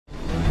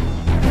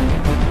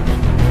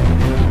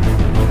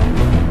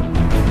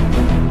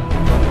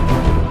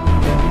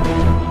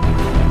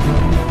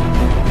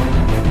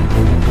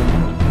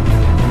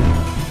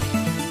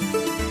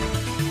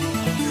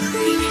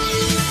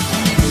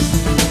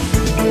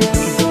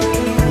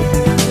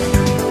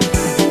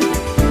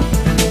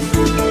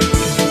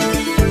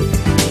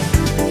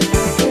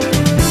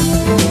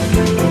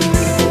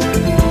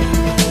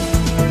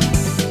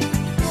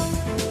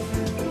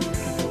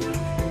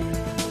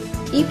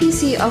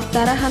of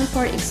Tarahan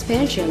port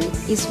expansion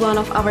is one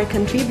of our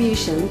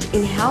contributions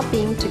in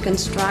helping to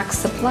construct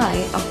supply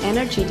of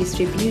energy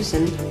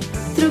distribution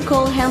through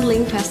coal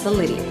handling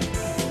facility.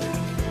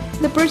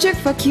 The project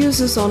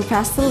focuses on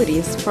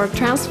facilities for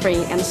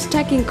transferring and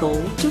stacking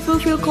coal to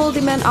fulfill coal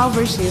demand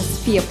overseas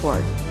via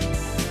port.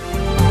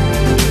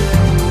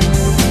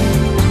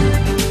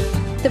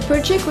 The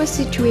project was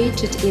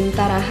situated in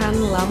Tarahan,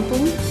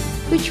 Lampung,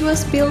 which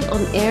was built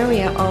on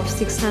area of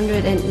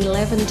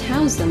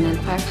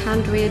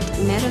 611,500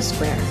 meters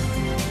square.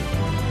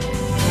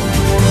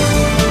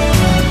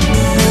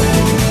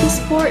 This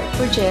port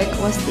project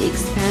was the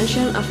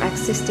expansion of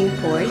existing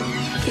port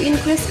to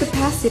increase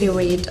capacity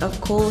rate of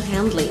coal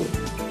handling.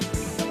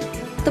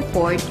 The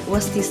port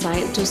was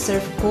designed to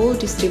serve coal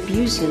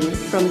distribution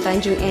from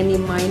Tanjung Eni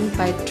mine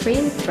by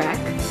train track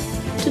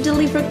to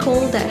deliver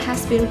coal that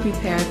has been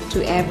prepared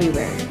to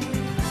everywhere.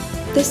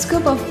 The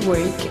scope of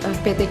work of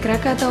PT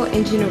Krakatau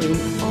Engineering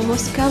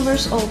almost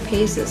covers all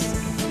phases,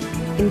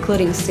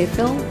 including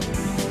civil,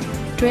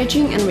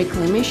 dredging and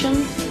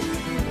reclamation,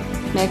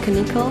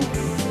 mechanical,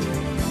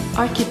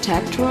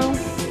 architectural,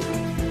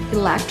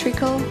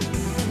 electrical,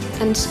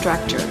 and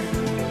structure.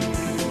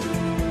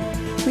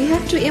 We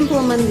have to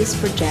implement this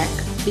project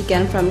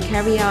began from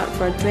carry out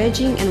for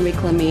dredging and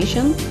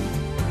reclamation,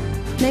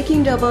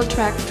 making double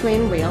track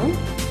train rail,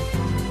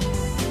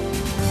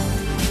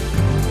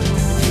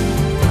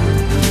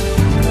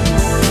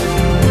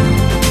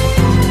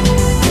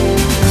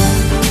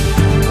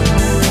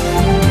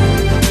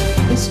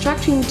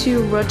 constructing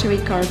two rotary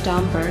car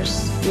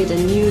dumpers with a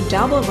new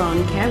double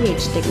round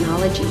carriage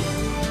technology.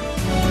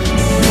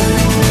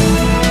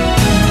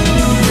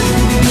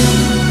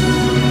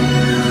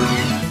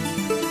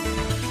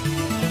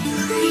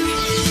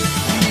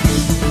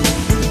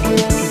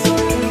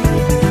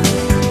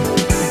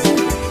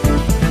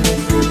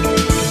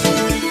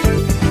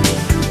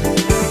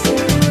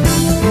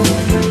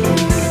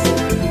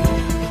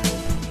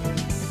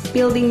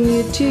 Building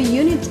new 2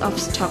 units of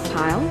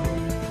stockpile,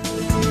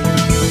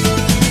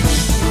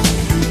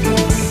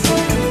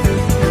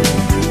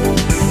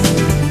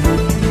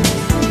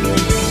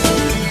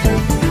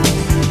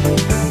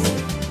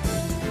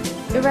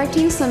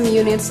 erecting some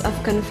units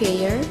of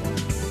conveyor,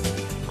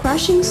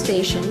 crushing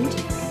station,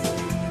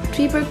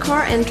 tripper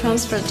car and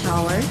transfer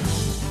tower,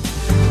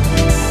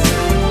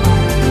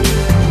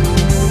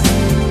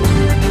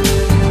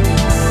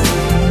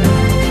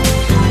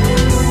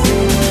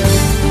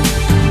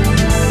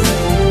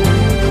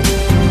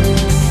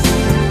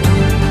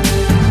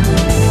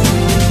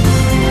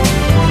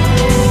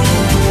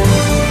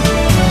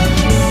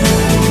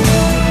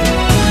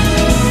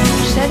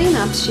 setting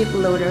up ship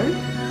loader,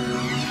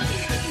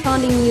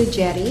 founding new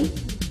jetty,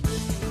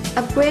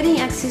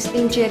 upgrading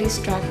existing jetty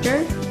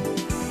structure,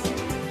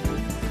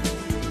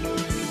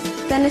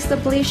 then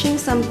establishing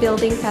some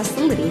building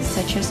facilities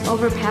such as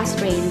overpass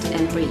drains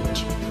and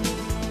bridge.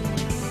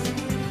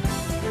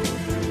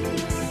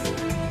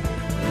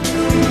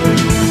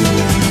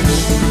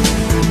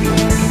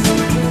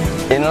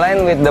 In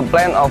line with the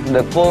plan of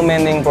the coal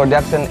mining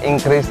production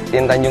increase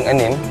in Tanjung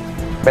Enim,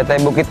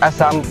 PT BUKIT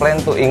ASAM plan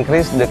to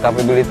increase the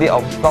capability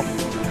of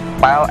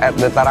stockpile at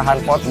the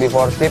Tarahan port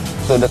before shipped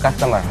to the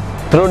customer.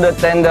 Through the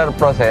tender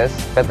process,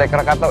 PT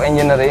Krakatau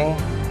Engineering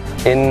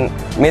in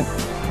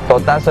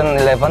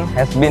mid-2011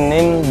 has been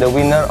named the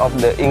winner of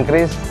the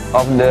increase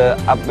of the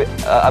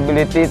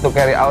ability to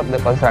carry out the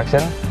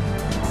construction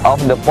of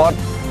the port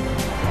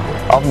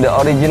of the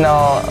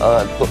original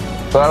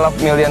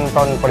 12 million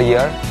ton per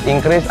year,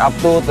 increase up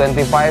to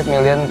 25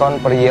 million ton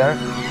per year,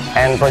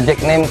 and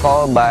project name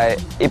called by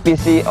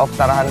EPC of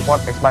Tarahan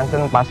Port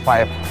Expansion Phase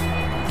 5.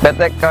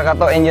 PT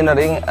Krakatau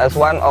Engineering as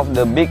one of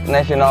the big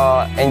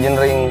national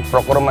engineering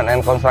procurement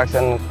and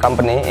construction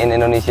company in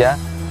Indonesia,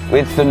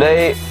 which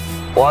today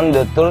won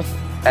the tours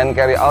and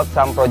carry out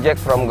some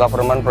projects from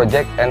government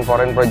project and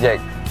foreign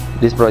project.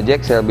 This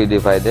project shall be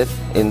divided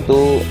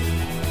into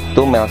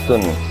 2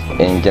 milestones.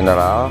 In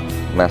general,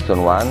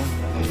 milestone 1,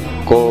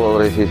 coal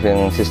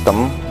receiving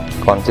system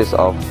consists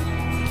of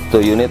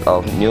 2 units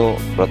of new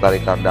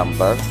rotary car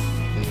dumper,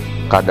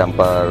 car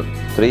dumper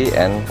 3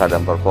 and car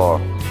dumper 4,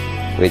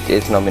 which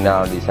is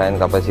nominal design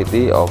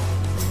capacity of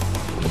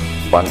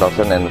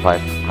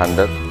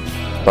 1,500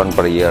 ton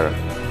per year,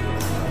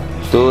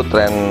 2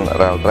 train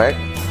rail track,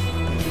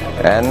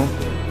 and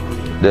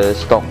the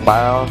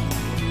stockpile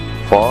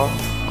 4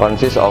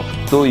 consists of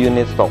 2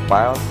 unit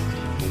stockpiles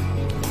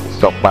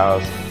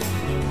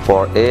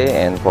 4A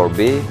and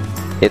 4B,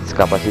 its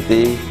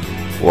capacity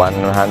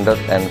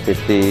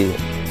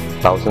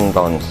 150,000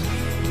 tons.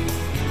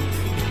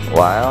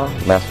 While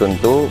milestone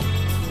 2,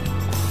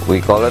 we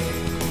call it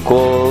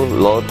coal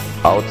load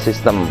out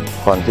system,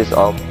 consists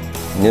of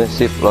new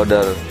ship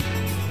loader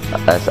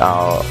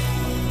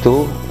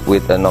SL2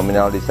 with a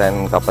nominal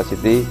design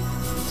capacity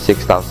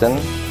 6,000,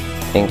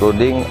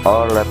 including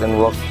all latent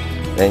work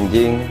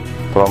ranging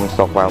from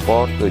stockpile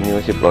 4 to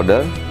new ship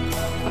loader,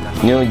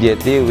 new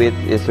jetty which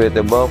is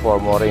suitable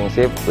for mooring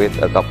ship with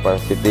a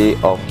capacity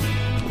of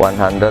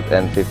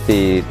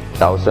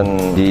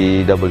 150,000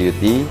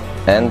 GWT,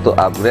 and to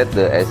upgrade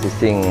the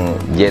existing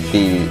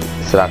jetty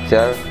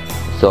structure,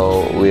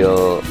 so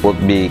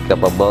would be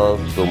capable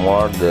to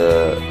moor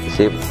the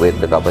ship with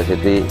the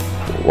capacity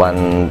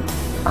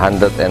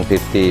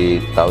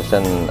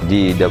 150,000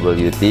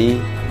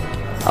 GWT.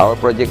 Our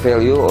project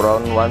value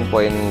around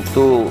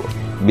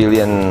 1.2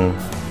 billion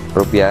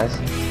rupiah.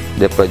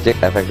 The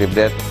project effective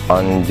date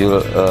on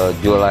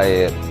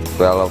July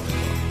 12,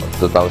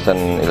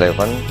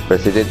 2011,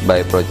 preceded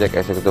by project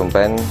execution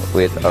plan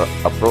with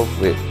approved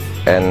with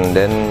and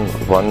then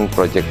one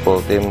project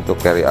full team to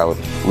carry out.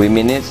 We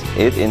manage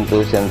it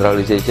into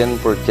centralization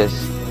purchase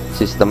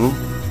system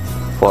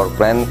for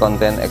plant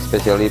content,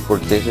 especially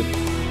purchased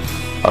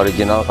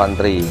original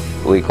country.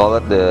 We call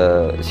it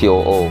the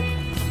COO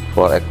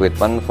for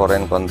equipment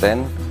foreign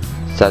content,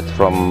 such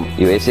from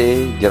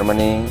USA,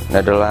 Germany,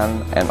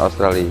 Netherlands, and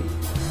Australia,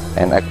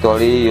 and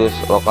actually use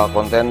local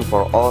content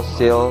for all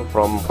steel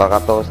from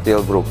Krakatau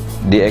Steel Group.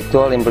 The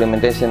actual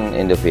implementation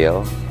in the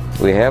field,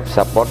 we have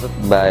supported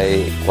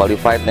by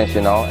qualified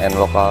national and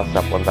local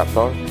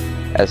subcontractor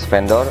as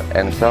vendor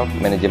and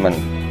self-management.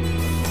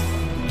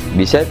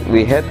 Besides,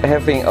 we had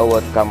having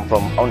award come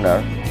from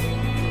owner,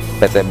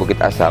 PT BUKIT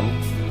ASAM,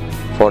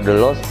 for the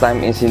lost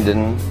time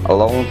incident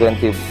along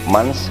 20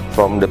 months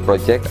from the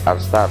project are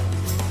start,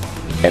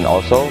 and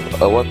also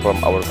award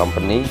from our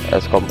company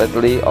as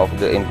completely of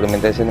the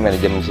implementation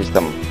management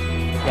system.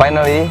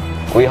 Finally,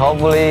 we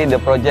hopefully the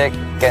project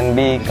can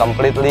be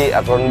completely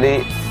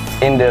accordingly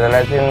in the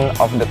relation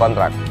of the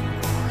contract.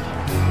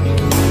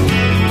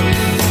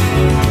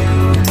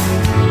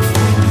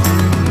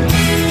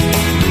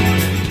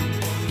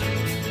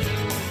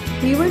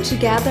 We were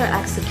together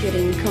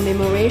executing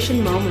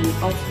commemoration moment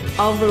of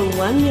over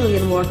 1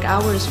 million work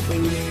hours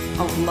free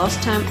of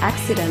lost time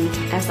accident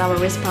as our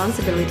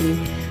responsibility.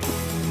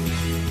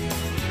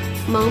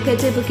 Mau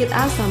PT BUKIT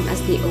ASAM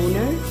as the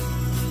owner,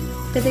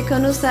 PT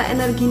Konusa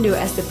Energindo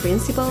as the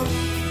principal,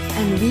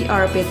 and we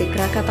are PT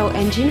Krakatau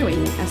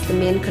Engineering as the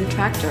main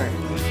contractor.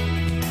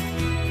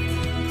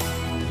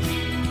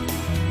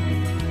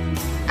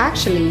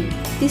 Actually,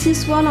 this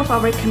is one of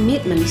our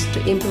commitments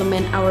to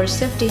implement our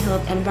safety,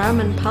 health,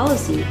 environment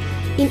policy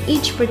in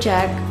each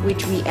project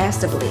which we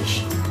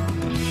establish.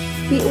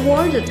 We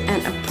awarded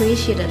and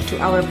appreciated to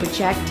our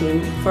project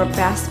team for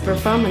best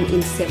performance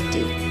in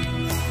safety.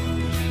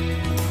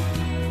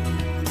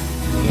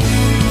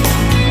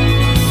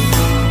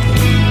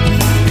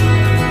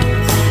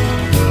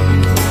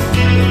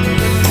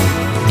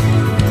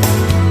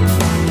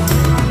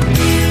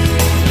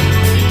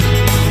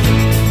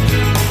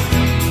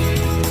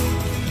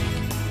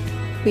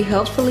 We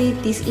hopefully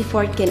this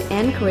effort can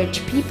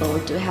encourage people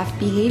to have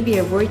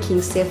behavior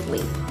working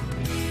safely.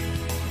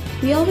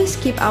 We always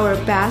keep our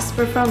best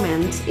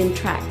performance in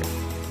track.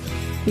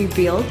 We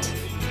build,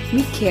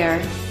 we care,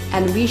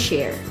 and we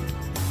share.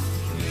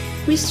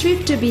 We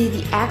strive to be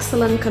the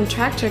excellent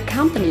contractor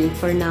company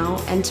for now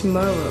and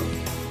tomorrow.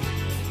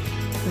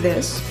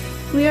 Thus,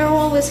 we are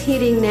always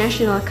hitting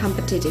national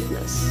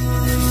competitiveness.